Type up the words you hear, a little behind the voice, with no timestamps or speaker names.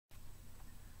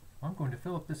I'm going to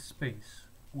fill up this space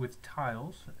with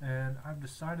tiles, and I've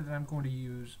decided that I'm going to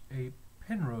use a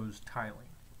Penrose tiling.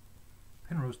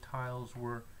 Penrose tiles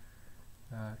were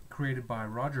created by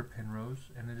Roger Penrose,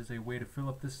 and it is a way to fill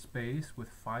up this space with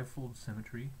five-fold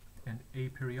symmetry and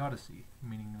aperiodicity,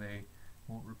 meaning they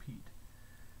won't repeat.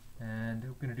 And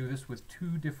we're going to do this with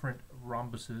two different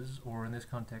rhombuses, or in this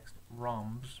context,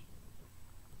 rhombs.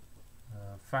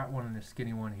 Fat one and a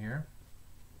skinny one here.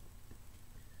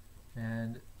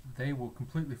 And they will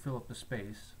completely fill up the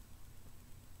space.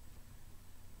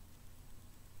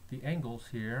 The angles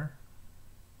here,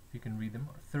 if you can read them,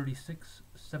 are 36,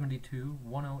 72,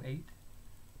 108,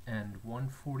 and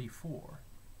 144.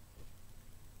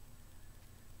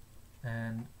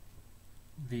 And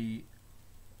the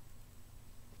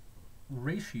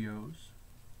ratios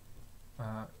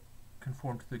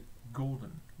conform to the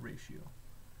golden ratio.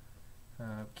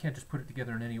 Can't just put it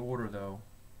together in any order though.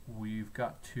 We've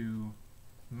got to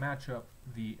match up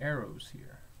the arrows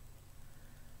here.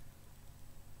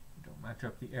 If we don't match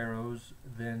up the arrows,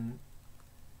 then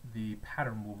the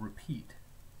pattern will repeat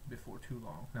before too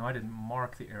long. Now I didn't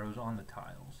mark the arrows on the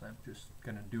tiles. I'm just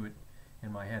going to do it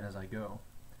in my head as I go.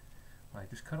 I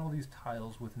just cut all these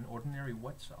tiles with an ordinary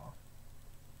wet saw.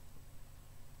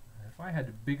 If I had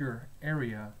a bigger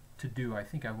area to do, I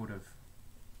think I would have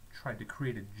tried to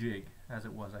create a jig. As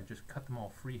it was, I just cut them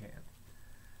all freehand,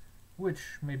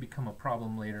 which may become a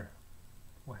problem later.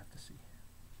 We'll have to see.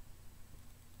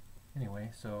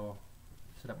 Anyway, so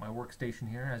set up my workstation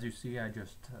here. As you see, I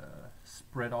just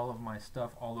spread all of my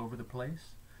stuff all over the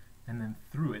place and then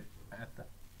threw it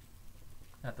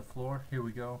at the floor. Here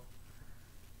we go.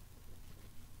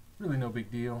 Really no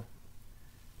big deal.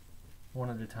 One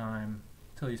at a time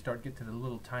until you start get to the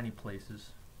little tiny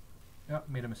places. Oh,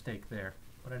 made a mistake there,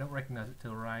 but I don't recognize it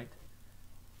till right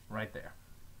there.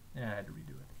 Yeah, I had to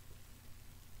redo it.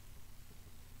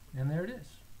 And there it is.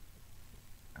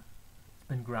 It's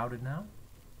been grouted now.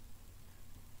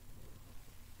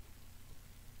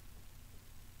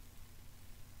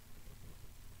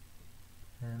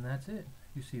 And that's it.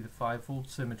 You see the five-fold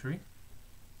symmetry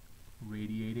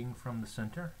radiating from the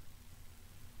center.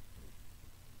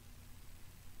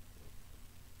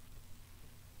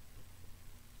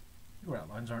 Your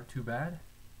outlines aren't too bad.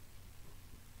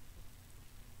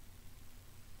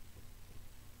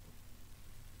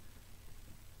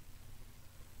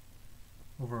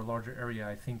 Over a larger area,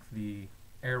 I think the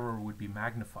error would be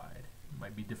magnified. It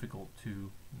might be difficult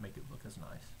to make it look as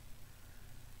nice.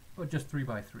 But just 3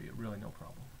 by 3, really no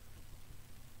problem.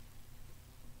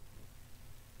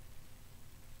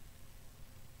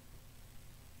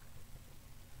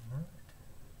 Alright.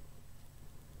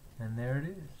 And there it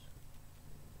is.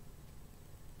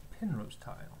 Penrose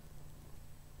tile.